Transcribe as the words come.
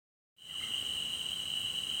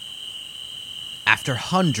After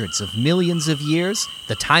hundreds of millions of years,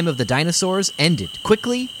 the time of the dinosaurs ended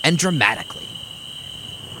quickly and dramatically.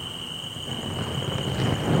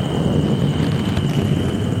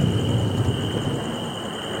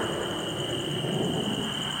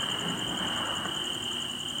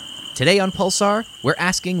 Today on Pulsar, we're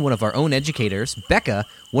asking one of our own educators, Becca,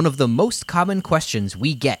 one of the most common questions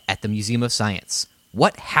we get at the Museum of Science.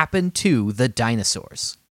 What happened to the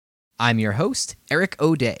dinosaurs? I'm your host, Eric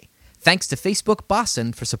O'Day. Thanks to Facebook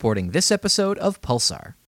Boston for supporting this episode of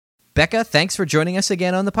Pulsar. Becca, thanks for joining us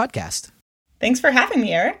again on the podcast. Thanks for having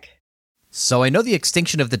me, Eric. So I know the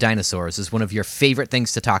extinction of the dinosaurs is one of your favorite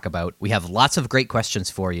things to talk about. We have lots of great questions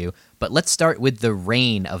for you, but let's start with the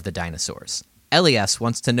reign of the dinosaurs. Elias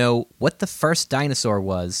wants to know what the first dinosaur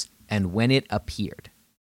was and when it appeared.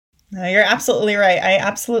 No, you're absolutely right. I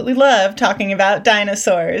absolutely love talking about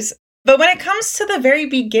dinosaurs. But when it comes to the very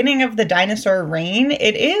beginning of the dinosaur reign,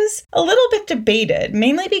 it is a little bit debated,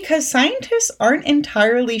 mainly because scientists aren't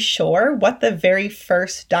entirely sure what the very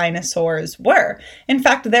first dinosaurs were. In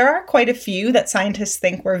fact, there are quite a few that scientists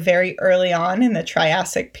think were very early on in the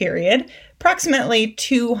Triassic period, approximately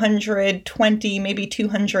 220, maybe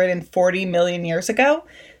 240 million years ago.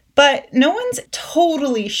 But no one's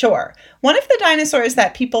totally sure. One of the dinosaurs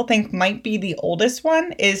that people think might be the oldest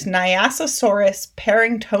one is Nyasasaurus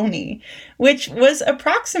parringtoni, which was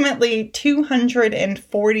approximately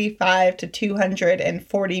 245 to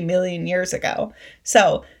 240 million years ago.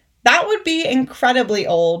 So that would be incredibly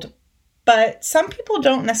old, but some people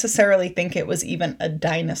don't necessarily think it was even a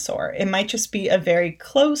dinosaur. It might just be a very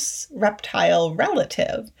close reptile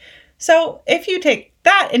relative. So if you take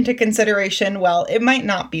that into consideration, well, it might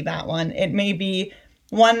not be that one. It may be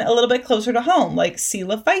one a little bit closer to home, like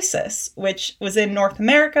Coelophysis, which was in North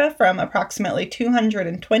America from approximately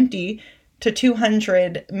 220 to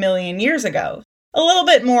 200 million years ago. A little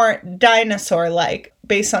bit more dinosaur-like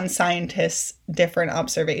based on scientists' different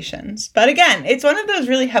observations. But again, it's one of those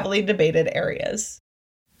really heavily debated areas.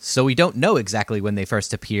 So we don't know exactly when they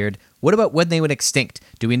first appeared. What about when they went extinct?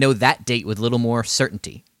 Do we know that date with a little more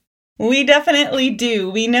certainty? We definitely do.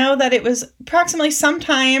 We know that it was approximately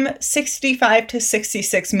sometime 65 to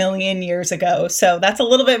 66 million years ago. So that's a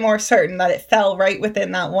little bit more certain that it fell right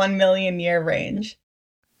within that 1 million year range.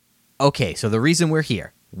 Okay, so the reason we're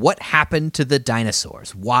here. What happened to the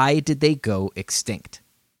dinosaurs? Why did they go extinct?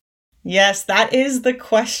 Yes, that is the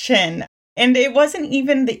question. And it wasn't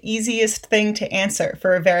even the easiest thing to answer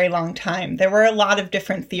for a very long time. There were a lot of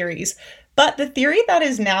different theories. But the theory that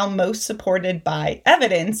is now most supported by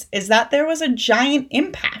evidence is that there was a giant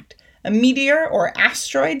impact. A meteor or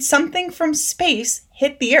asteroid, something from space,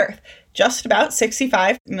 hit the Earth just about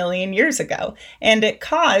 65 million years ago. And it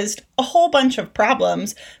caused a whole bunch of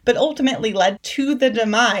problems, but ultimately led to the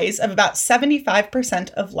demise of about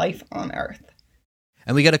 75% of life on Earth.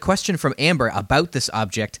 And we got a question from Amber about this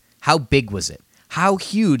object. How big was it? How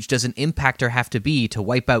huge does an impactor have to be to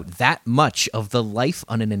wipe out that much of the life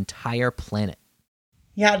on an entire planet?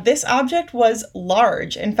 Yeah, this object was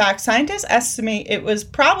large. In fact, scientists estimate it was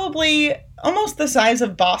probably almost the size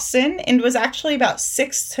of Boston and was actually about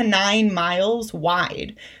 6 to 9 miles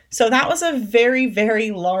wide. So that was a very,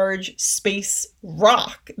 very large space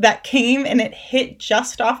rock that came and it hit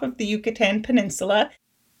just off of the Yucatan Peninsula.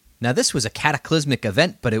 Now, this was a cataclysmic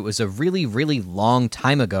event, but it was a really, really long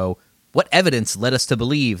time ago. What evidence led us to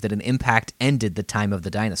believe that an impact ended the time of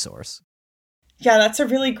the dinosaurs? Yeah, that's a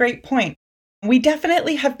really great point. We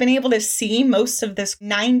definitely have been able to see most of this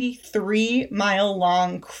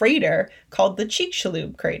 93-mile-long crater called the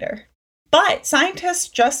Chicxulub crater. But scientists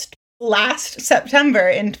just last September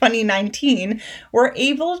in 2019 were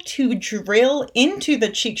able to drill into the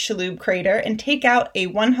Chicxulub crater and take out a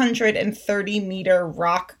 130-meter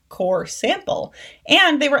rock core sample.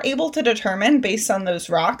 And they were able to determine, based on those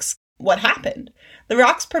rocks, what happened. The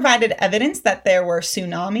rocks provided evidence that there were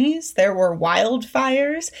tsunamis, there were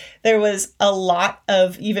wildfires, there was a lot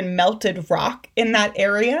of even melted rock in that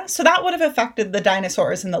area. So that would have affected the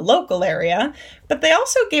dinosaurs in the local area. But they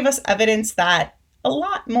also gave us evidence that a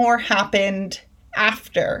lot more happened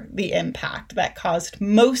after the impact that caused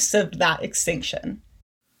most of that extinction.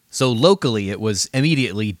 So locally, it was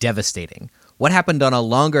immediately devastating. What happened on a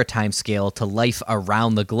longer timescale to life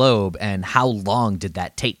around the globe, and how long did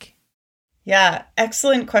that take? Yeah,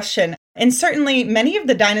 excellent question. And certainly many of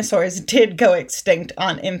the dinosaurs did go extinct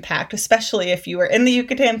on impact, especially if you were in the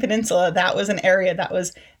Yucatan Peninsula. That was an area that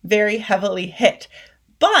was very heavily hit.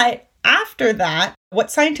 But after that, what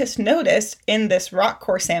scientists noticed in this rock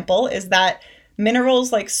core sample is that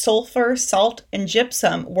minerals like sulfur, salt, and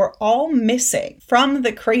gypsum were all missing from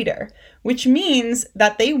the crater, which means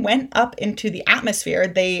that they went up into the atmosphere,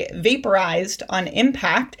 they vaporized on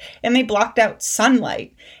impact, and they blocked out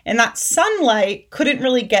sunlight. And that sunlight couldn't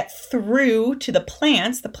really get through to the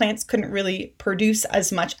plants. The plants couldn't really produce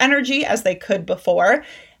as much energy as they could before.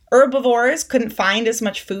 Herbivores couldn't find as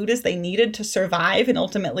much food as they needed to survive, and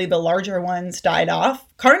ultimately the larger ones died off.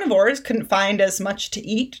 Carnivores couldn't find as much to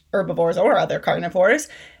eat, herbivores or other carnivores,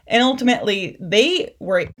 and ultimately they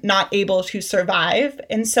were not able to survive.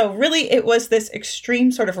 And so really it was this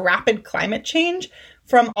extreme sort of rapid climate change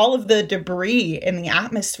from all of the debris in the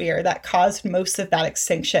atmosphere that caused most of that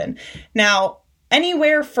extinction. Now,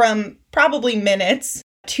 anywhere from probably minutes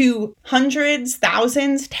to hundreds,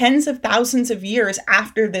 thousands, tens of thousands of years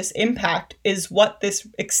after this impact is what this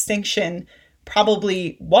extinction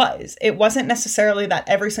probably was. It wasn't necessarily that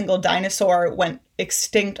every single dinosaur went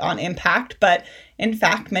extinct on impact, but in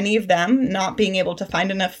fact, many of them, not being able to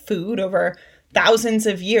find enough food over thousands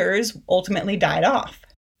of years, ultimately died off.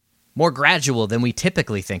 More gradual than we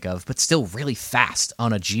typically think of, but still really fast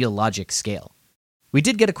on a geologic scale. We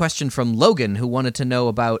did get a question from Logan who wanted to know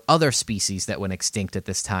about other species that went extinct at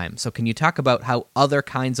this time. So can you talk about how other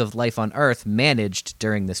kinds of life on Earth managed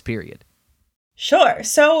during this period? Sure.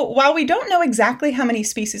 So while we don't know exactly how many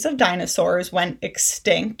species of dinosaurs went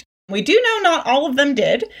extinct, we do know not all of them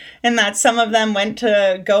did, and that some of them went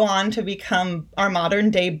to go on to become our modern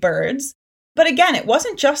day birds. But again, it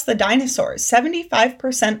wasn't just the dinosaurs.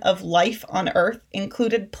 75% of life on Earth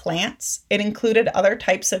included plants. It included other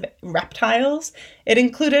types of reptiles. It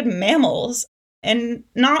included mammals. And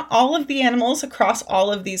not all of the animals across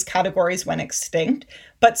all of these categories went extinct,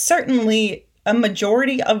 but certainly a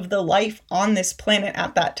majority of the life on this planet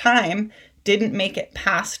at that time didn't make it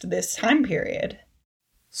past this time period.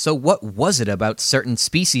 So what was it about certain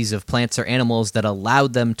species of plants or animals that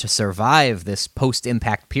allowed them to survive this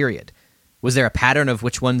post-impact period? Was there a pattern of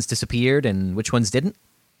which ones disappeared and which ones didn't?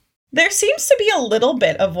 There seems to be a little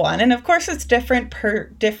bit of one, and of course it's different per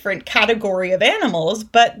different category of animals,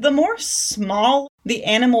 but the more small the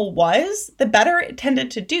animal was, the better it tended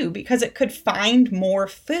to do because it could find more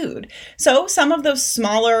food. So some of those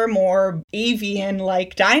smaller, more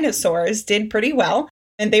avian-like dinosaurs did pretty well,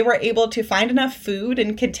 and they were able to find enough food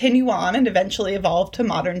and continue on and eventually evolve to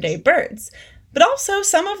modern-day birds. But also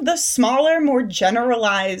some of the smaller, more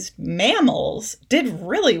generalized mammals did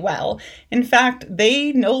really well. In fact,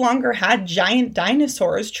 they no longer had giant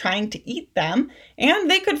dinosaurs trying to eat them, and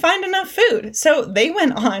they could find enough food. So they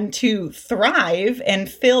went on to thrive and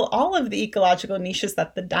fill all of the ecological niches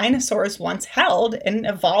that the dinosaurs once held and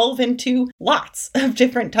evolve into lots of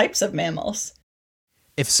different types of mammals.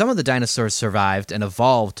 If some of the dinosaurs survived and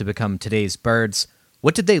evolved to become today's birds,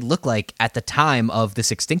 what did they look like at the time of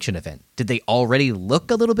this extinction event? Did they already look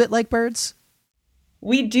a little bit like birds?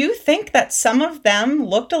 We do think that some of them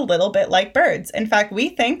looked a little bit like birds. In fact, we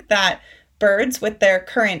think that birds with their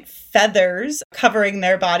current feathers covering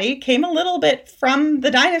their body came a little bit from the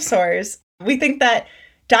dinosaurs. We think that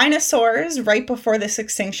dinosaurs, right before this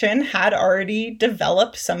extinction, had already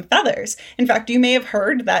developed some feathers. In fact, you may have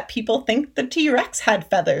heard that people think the T-Rex had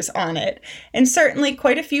feathers on it. And certainly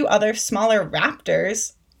quite a few other smaller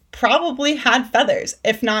raptors probably had feathers,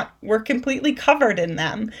 if not were completely covered in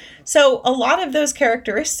them. So a lot of those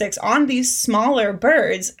characteristics on these smaller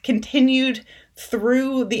birds continued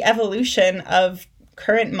through the evolution of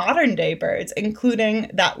current modern day birds, including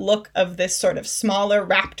that look of this sort of smaller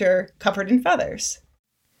raptor covered in feathers.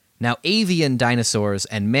 Now, avian dinosaurs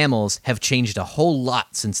and mammals have changed a whole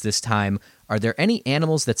lot since this time. Are there any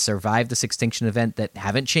animals that survived this extinction event that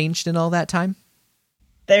haven't changed in all that time?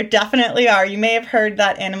 There definitely are. You may have heard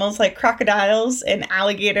that animals like crocodiles and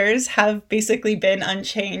alligators have basically been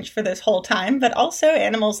unchanged for this whole time, but also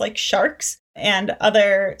animals like sharks and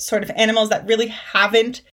other sort of animals that really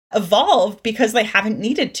haven't evolved because they haven't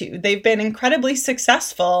needed to. They've been incredibly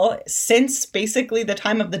successful since basically the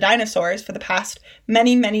time of the dinosaurs for the past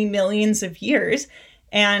many, many millions of years.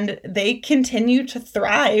 And they continue to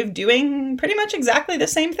thrive doing pretty much exactly the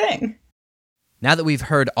same thing. Now that we've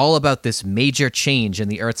heard all about this major change in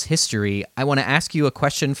the Earth's history, I want to ask you a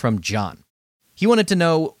question from John. He wanted to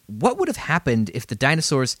know what would have happened if the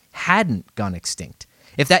dinosaurs hadn't gone extinct.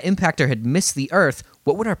 If that impactor had missed the Earth,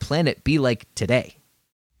 what would our planet be like today?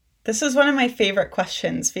 This is one of my favorite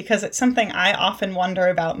questions because it's something I often wonder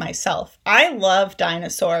about myself. I love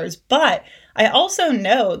dinosaurs, but I also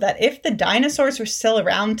know that if the dinosaurs were still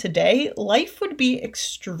around today, life would be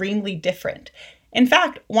extremely different. In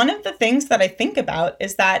fact, one of the things that I think about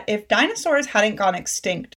is that if dinosaurs hadn't gone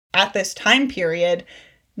extinct at this time period,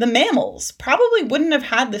 the mammals probably wouldn't have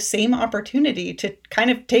had the same opportunity to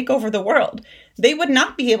kind of take over the world. they would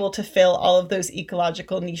not be able to fill all of those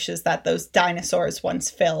ecological niches that those dinosaurs once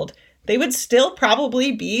filled. They would still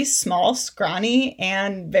probably be small, scrawny,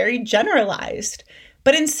 and very generalized.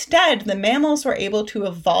 But instead, the mammals were able to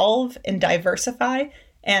evolve and diversify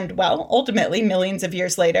and, well, ultimately, millions of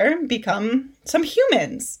years later, become some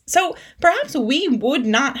humans. So perhaps we would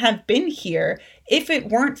not have been here if it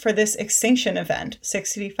weren't for this extinction event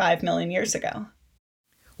 65 million years ago.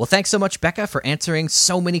 Well, thanks so much, Becca, for answering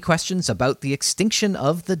so many questions about the extinction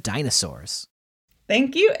of the dinosaurs.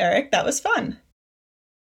 Thank you, Eric. That was fun.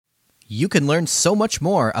 You can learn so much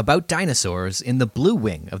more about dinosaurs in the Blue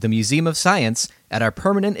Wing of the Museum of Science at our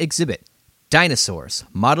permanent exhibit, Dinosaurs,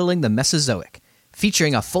 Modeling the Mesozoic,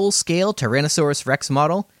 featuring a full-scale Tyrannosaurus rex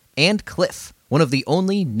model and Cliff, one of the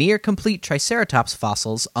only near-complete Triceratops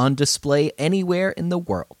fossils on display anywhere in the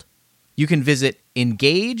world. You can visit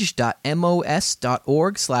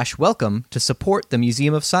engage.mos.org/welcome to support the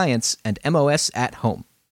Museum of Science and MOS at home.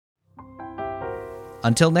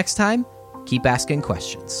 Until next time, keep asking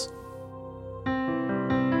questions.